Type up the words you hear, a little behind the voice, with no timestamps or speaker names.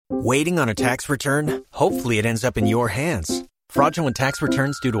Waiting on a tax return? Hopefully it ends up in your hands. Fraudulent tax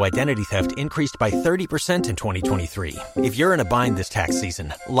returns due to identity theft increased by 30% in 2023. If you're in a bind this tax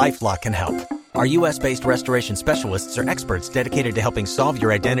season, LifeLock can help. Our U.S.-based restoration specialists are experts dedicated to helping solve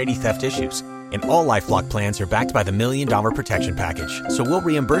your identity theft issues. And all LifeLock plans are backed by the $1 Million Protection Package. So we'll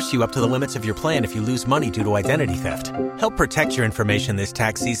reimburse you up to the limits of your plan if you lose money due to identity theft. Help protect your information this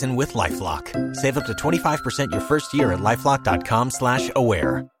tax season with LifeLock. Save up to 25% your first year at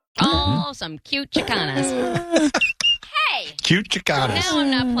LifeLock.com/aware. Oh, some cute Chicanas. Hey! Cute Chicanas. Now I'm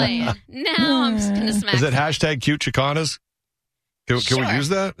not playing. Now I'm just going to smack. Is it hashtag cute Chicanas? Can we use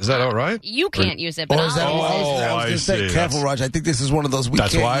that? Is that all right? You can't use it, but Or is that I'll use it. I was going to say, careful, Raj. I think this is one of those we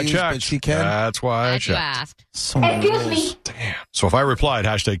That's can't why I use, checked. but she can. That's why I Glad you checked. asked. Excuse me. Damn. So if I replied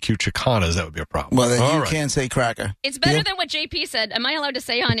hashtag cute Chicanas, that would be a problem. Well, then All you right. can't say cracker. It's better Deal? than what JP said. Am I allowed to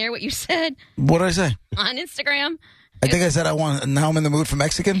say on air what you said What did I say? on Instagram? I think I said now I'm in the mood for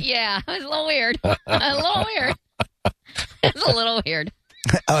Mexican. Yeah, it was a little weird. A little weird. It was a little weird.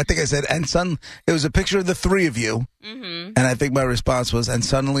 I think I said, it was a picture of the three of you. Mm-hmm. And I think my response was, and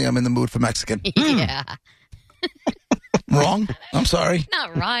suddenly I'm in the mood for Mexican. Yeah. Wrong? I'm sorry.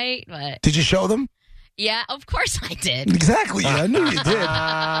 Not right, but Did you show them? yeah, of course I did. Exactly. I knew you did.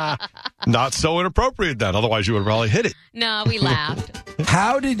 Not so inappropriate then. Otherwise, you would have probably hit it. No, we laughed.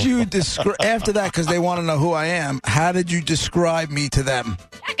 How did you describe, after that, because they want to know who I am, how did you describe me to them?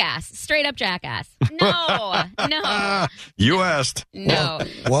 Jackass. Straight up jackass. No. You asked. No.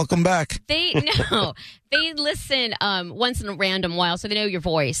 Welcome back. They listen once in a random while, so they know your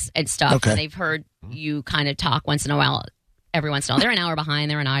voice and stuff. Okay. And they've heard you kind of talk once in a while, every once in a while. They're an hour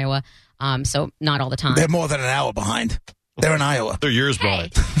behind. They're in Iowa, so not all the time. They're more than an hour behind. They're in Iowa. They're years Hey,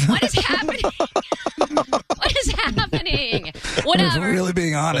 behind. what is happening? What is happening? If Whatever. we're really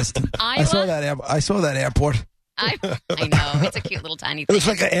being honest. I Iowa? saw that. I saw that airport. I know. It's a cute little tiny It thing. looks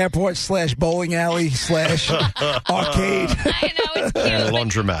like an airport / bowling alley / arcade. I know. It's cute. And a but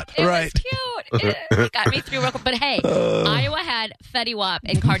laundromat. It Right. was cute. It got me through real quick. But hey, Iowa had Fetty Wap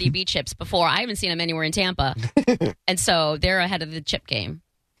and Cardi B chips before. I haven't seen them anywhere in Tampa. And so they're ahead of the chip game.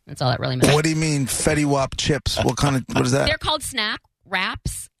 That's all that really matters. What do you mean, Fetty Wap chips? What is that? They're called snack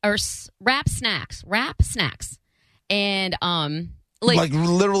wraps or wrap snacks. Wrap snacks. And like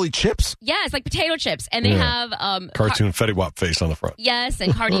literally chips? yeah, it's like potato chips. And they have Cartoon Fetty Wap face on the front. yes,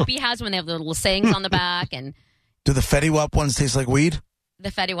 and Cardi B has one. They have the little sayings on the back, and Do the Fetty Wap ones taste like weed? the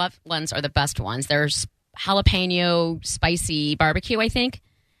Fetty Wap ones are the best ones. There's jalapeno spicy barbecue, I think.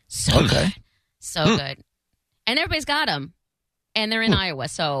 So good. So good. And everybody's got them. And they're in Iowa,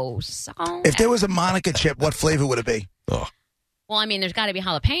 so If there was a Monica chip, what flavor would it be? Oh, well, I mean, there's got to be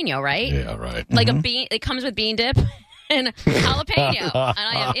jalapeno, right? yeah, right. Like a bean, it comes with bean dip and jalapeno, and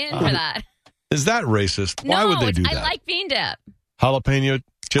I am in for that. Is that racist? Why would they do that? I like bean dip. Jalapeno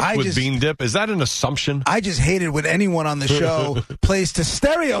chips I with just- bean dip? Is that an assumption? I just hate it when anyone on the show plays to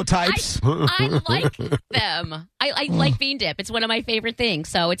stereotypes. I like them. I like bean dip. It's one of my favorite things.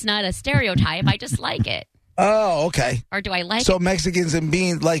 So it's not a stereotype. I just like it. Oh, okay. Or do I like So it? Mexicans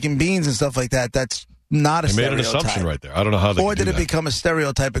and liking beans and stuff like that, that's not a They made stereotype. an assumption right there. I don't know how they Or could did do it that. become a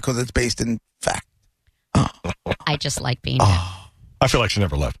stereotype because it's based in fact? I just like bean dip. I feel like she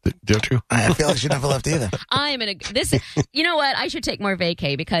never left. Don't you? I feel like she never left either. I'm in a this. You know what? I should take more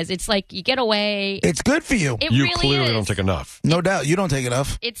vacay because it's like you get away. It's good for you. It You really clearly is. don't take enough. No doubt. You don't take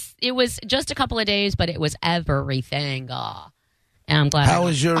enough. It was just a couple of days, but it was everything. And I'm glad. How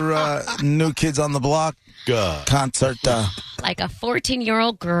was your New Kids on the Block God. concert? Like a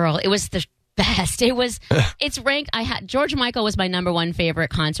 14-year-old girl. It was the best. It's ranked. George Michael was my number one favorite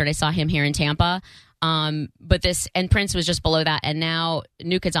concert. I saw him here in Tampa. But Prince was just below that. And now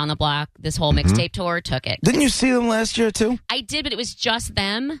New Kids on the Block, this whole mixtape tour took it. Didn't you see them last year too? I did, but it was just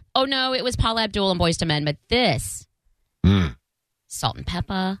them. Oh no, it was Paula Abdul and Boyz II Men. But this, Salt and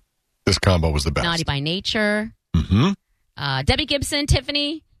Pepper, This combo was the best. Naughty by Nature, Mm-hmm. Debbie Gibson,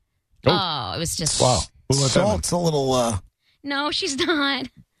 Tiffany. Oh, it was just Wow. Who let that in? Salt's a little, No, she's not.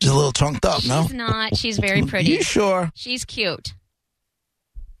 she's a little chunked up, no? She's not. She's very pretty. You sure? She's cute.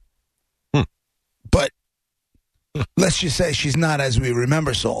 But let's just say she's not as we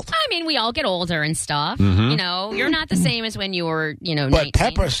remember Salt. I mean, we all get older and stuff. Mm-hmm. You know, you're not the same as when you were, But 19.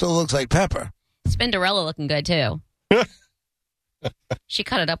 Pepper still looks like Pepper. Spinderella looking good, too. She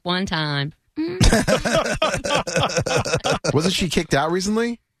cut it up one time. Wasn't she kicked out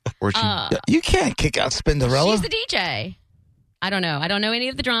recently? Or she? You can't kick out Spinderella. She's the DJ. I don't know. I don't know any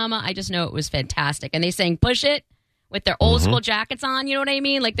of the drama. I just know it was fantastic. And they sang Push It with their old school jackets on. You know what I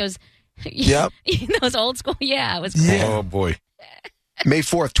mean? Like those, Yep. those old school. Yeah, it was cool. Yeah. Oh, boy. May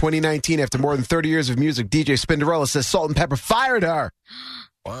 4th, 2019, after more than 30 years of music, DJ Spinderella says Salt and Pepper fired her.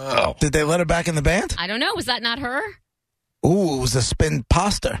 Wow. Did they let her back in the band? I don't know. Was that not her? Ooh, it was a spin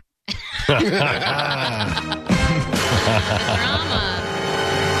pasta. Drama.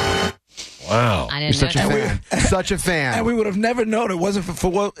 Wow. I You're didn't such know a that. fan. Such a fan. And we would have never known it wasn't if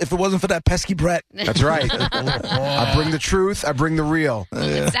it wasn't for that pesky Brett. That's right. I bring the truth. I bring the real.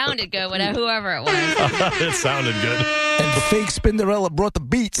 It sounded good, whoever it was. It sounded good. And fake Spinderella brought the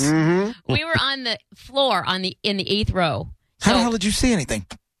beats. Mm-hmm. We were on the floor in the 8th row. How So, the hell did you see anything?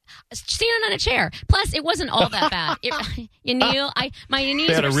 standing on a chair. Plus, it wasn't all that bad. You knew my knees.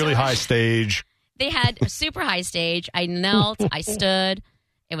 They had were a really sore. high stage. They had a super high stage. I knelt. I stood.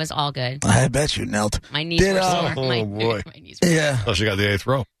 It was all good. I bet you knelt. My knees were sore. Oh, my boy. My knees were Yeah. Oh, she got the 8th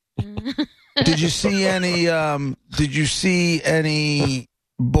row. Did you see any? Did you see any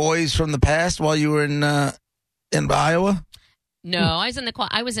boys from the past while you were in Iowa? No, I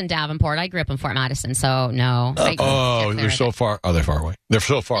was in Davenport. I grew up in Fort Madison, so no. Oh, they're so far. Oh, they're far away. They're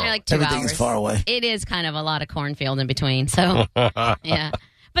so far. They're like 2 Everything hours. is far away. It is kind of a lot of cornfield in between. So yeah,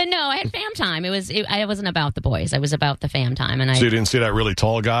 but no, I had fam time. I wasn't about the boys. I was about the fam time, and So you didn't see that really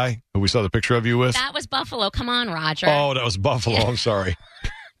tall guy who we saw the picture of you with? that was Buffalo. Come on, Roger. Oh, that was Buffalo. Yeah. I'm sorry.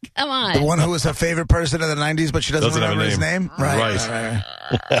 Come on. The one who was her favorite person in the 90s, but she doesn't Doesn't have a remember his name? Right.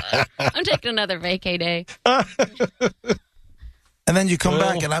 I'm taking another vacay day. And then you come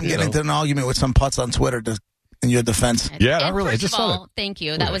back, and I'm getting into an argument with some putz on Twitter in your defense. Yeah, not And really. I first just of saw all, it. thank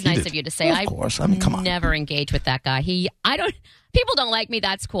you. That Yeah, was he nice did. of you to say. Of course. I mean, come on. Never engage with that guy. People don't like me.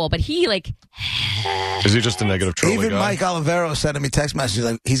 That's cool. But he Is he just a negative troll Even guy? Mike Olivero sending me text messages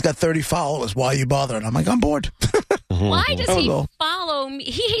like, he's got 30 followers. Why are you bothering? I'm like, I'm bored. why does That was he all. follow me?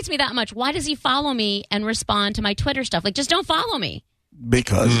 He hates me that much. Why does he follow me and respond to my Twitter stuff? Like, just don't follow me.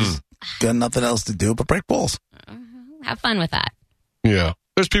 Because he's got nothing else to do but break balls. Have fun with that. Yeah.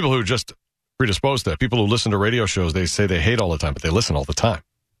 There's people who are just predisposed to that. People who listen to radio shows, they say they hate all the time, but they listen all the time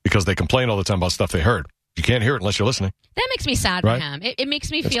because they complain all the time about stuff they heard. You can't hear it unless you're listening. That makes me sad Right? for him. It makes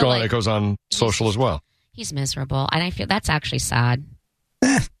me It feel like goes on social as well. he's miserable. And I feel that's actually sad.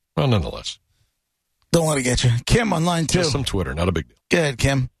 Well, nonetheless. Don't let it get you. Kim on line 2. Just some Twitter, not a big deal. Go ahead,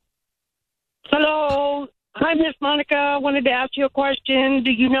 Kim. Hello. Hi, Miss Monica. I wanted to ask you a question.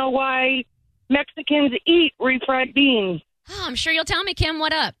 Do you know why Mexicans eat refried beans? Oh, I'm sure you'll tell me, Kim.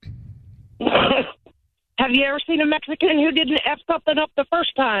 What up? Have you ever seen a Mexican who didn't F something up the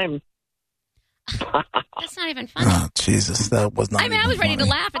first time? That's not even funny. Oh, Jesus. That was not I even was ready to funny.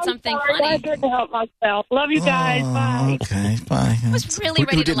 laugh at something I'm sorry, I funny. couldn't help myself. Love you guys. Bye. Okay, bye. I was really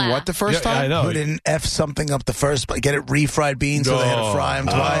ready Who to didn't laugh. what the first Yeah, time? I know. Who didn't F something up the first, but get it refried beans, so they had to fry them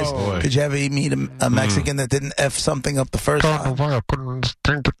twice. boy. Did you ever meet a Mexican that didn't F something up the first time?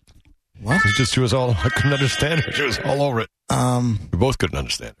 What? It's just she was all, I couldn't understand her. She was all over it. We both couldn't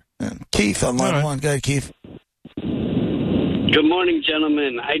understand her. Keith on line All right. 1. Go ahead, Keith. Good morning,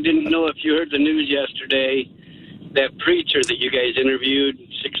 gentlemen. I didn't know if you heard the news yesterday. That preacher that you guys interviewed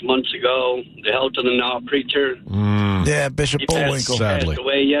 6 months ago, the Hell to the Now preacher, Yeah, Bishop he Bullwinkle. Sadly. passed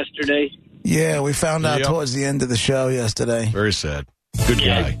away yesterday. Yeah, we found out Yep. towards the end of the show yesterday. Very sad. Good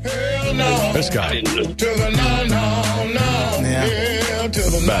guy. This I guy. didn't know. Yeah.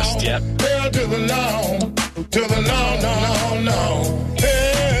 Best. Yep.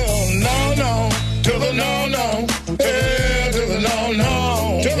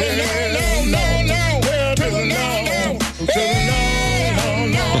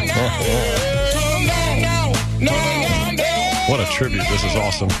 What a tribute. This is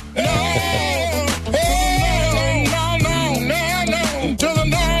awesome.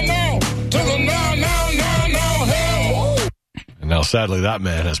 And now, sadly, that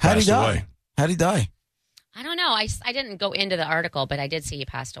man has How'd he passed die? away. How'd he die? I don't know. I didn't go into the article, but I did see he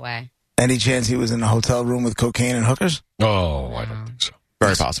passed away. Any chance he was in a hotel room with cocaine and hookers? Oh, I don't think so.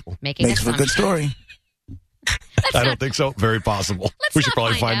 Very possible. Making Makes for a good assumptions. story. I don't think so. Very possible. Let's We not should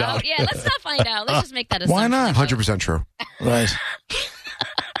probably find out. Yeah, let's not find out. Let's just make that assumption. Why not? 100% true. Right.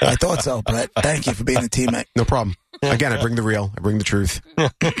 I thought so, Brett. Thank you for being a teammate. No problem. Again, I bring the real. I bring the truth.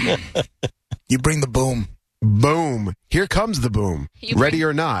 You bring the boom. Boom. Here comes the boom. You Ready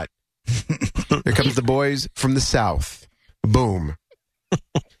or not. Here comes the boys from the South. Boom.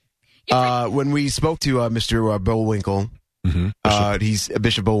 When we spoke to Mr. Bullwinkle, he's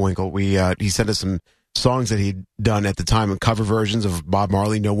Bishop Bullwinkle, he sent us some songs that he'd done at the time, cover versions of Bob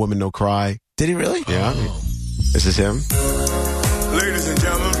Marley, No Woman, No Cry. Did he really? Yeah. This is him. Ladies and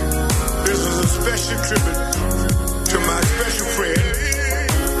gentlemen, this is a special tribute to my special friend,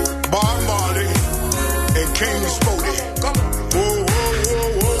 Bob Marley and King Spody. Whoa, whoa,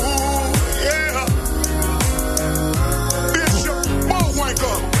 whoa, whoa, yeah. Bishop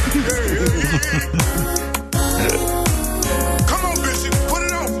Bullwinkle. Yeah. Come on, Bishop, put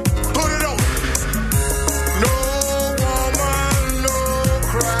it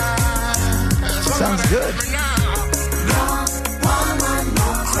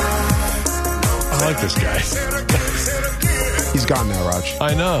this guy. He's gone now, Raj.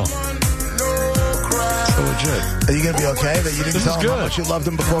 I know. So legit. Are you going to be okay that you didn't tell him how much you loved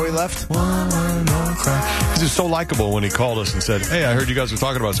him before he left? He was so likable when he called us and said, hey, I heard you guys were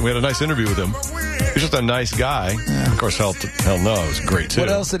talking about this. We had a nice interview with him. He's just a nice guy. Yeah. Of course, hell no, it was great, too. What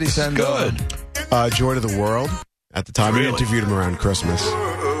else did he send? Good. Joy to the World. At the time, we interviewed him around Christmas.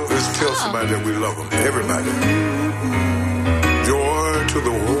 Let's tell somebody that we love them. Everybody. Joy to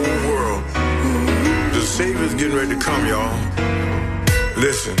the whole world. The Savior's getting ready to come, y'all.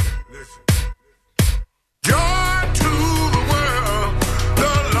 Listen. Joy to the world. The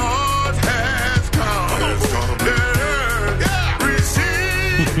Lord has come.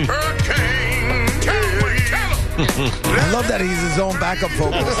 Receive her King. Tell him. I love that he's his own backup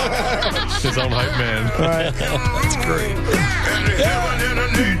vocalist. His own hype man. Right. That's great. And the heaven and the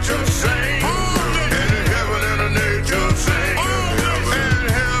nature sing. And the heaven and the nature sing.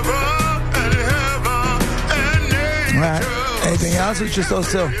 And heaven and nature. Right. Anything else? It's just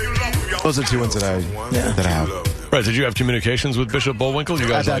those two. Those are two ones that I have. Right. Did you have communications with Bishop Bullwinkle? You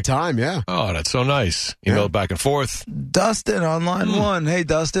guys at that time, yeah. Oh, that's so nice. Emailed back and forth. Dustin on line one. Hey,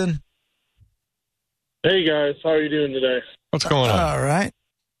 Dustin. Hey, guys. How are you doing today? What's going on? All right.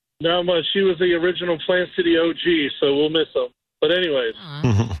 Not much. She was the original Plant City OG, so we'll miss him. But anyways,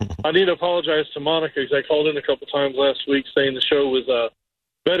 I need to apologize to Monica because I called in a couple times last week saying the show was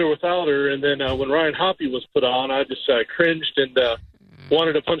better without her. And then when Ryan Hoppy was put on, I just cringed and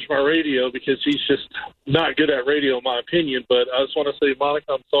wanted to punch my radio because he's just not good at radio, in my opinion. But I just want to say,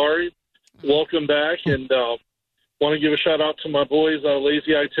 Monica, I'm sorry. Welcome back. And want to give a shout-out to my boys,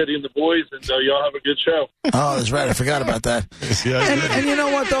 Lazy Eye Teddy and the boys, and y'all have a good show. Oh, that's right. I forgot about that. And you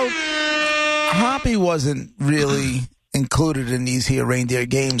know what, though? Hoppy wasn't really included in these here reindeer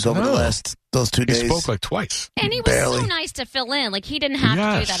games over those 2 days. He spoke like twice. And he was so nice to fill in. Like, he didn't have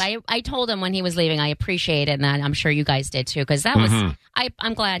to do that. I told him when he was leaving, I appreciate it, and I'm sure you guys did, too, because that was,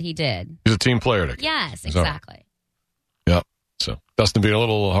 I'm glad he did. He's a team player, Nick. Yes, exactly. Yep. So, Dustin being a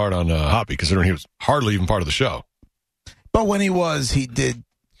little hard on Hoppy, considering he was hardly even part of the show. But when he was, he did.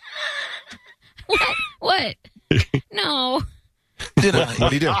 What? No. You know,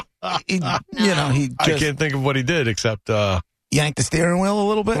 what did he do? He just I can't think of what he did except yanked the steering wheel a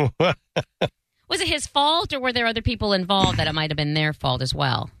little bit. Was it his fault, or were there other people involved that it might have been their fault as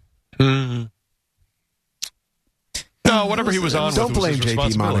well? No, whatever he was on. Don't blame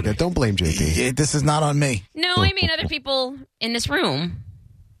JP, Monica. Don't blame JP. This is not on me. No, I mean other people in this room.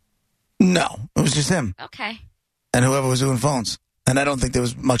 No, it was just him. Okay. And whoever was doing phones. And I don't think there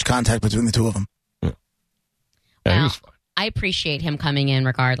was much contact between the two of them. Yeah, he was fine. I appreciate him coming in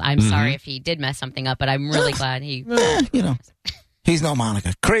regardless. I'm sorry if he did mess something up, but I'm really glad he... He's no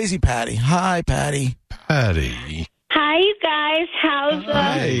Monica. Crazy Patty. Hi, Patty. Patty. Hi, you guys. How's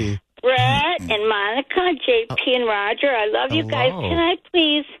Brett and Monica, JP and Roger? I love you guys. Can I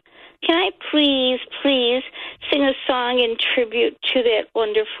please sing a song in tribute to that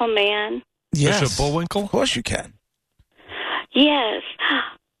wonderful man? Yes. Bishop Bullwinkle? Of course you can. Yes.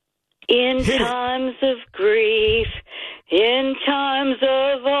 In times of grief, in times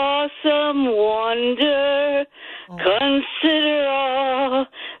of awesome wonder, consider all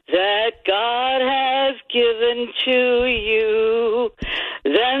that God has given to you.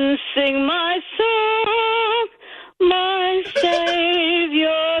 Then sing my song, my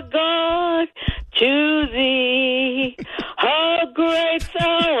Savior God, to thee. How great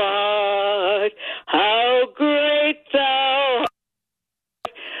thou art, how great thou art.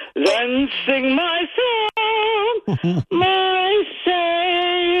 Then sing my song, my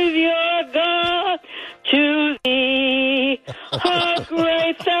Savior God, to thee. How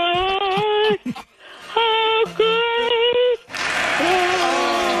great thou art, how great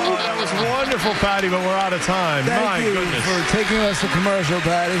That was wonderful, Patty, but we're out of time. Thank you goodness. for taking us to commercial,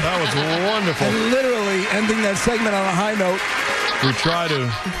 Patty. That was wonderful. And literally ending that segment on a high note. We try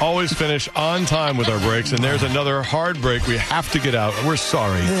to always finish on time with our breaks, and there's another hard break. We have to get out. We're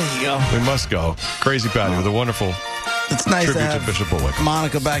sorry. There you go. We must go. Crazy Patty with a wonderful It's nice tribute to have Bishop Bullwinkle.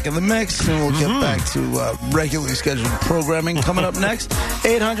 Monica back in the mix, and we'll get back to regularly scheduled programming coming up next.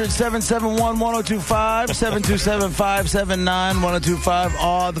 800-771-1025, 727-579-1025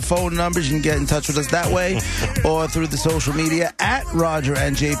 are the phone numbers. You can get in touch with us that way or through the social media at Roger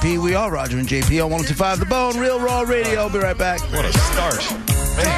and JP. We are Roger and JP on 1025 The Bone, Real Raw Radio. I'll be right back. What a start.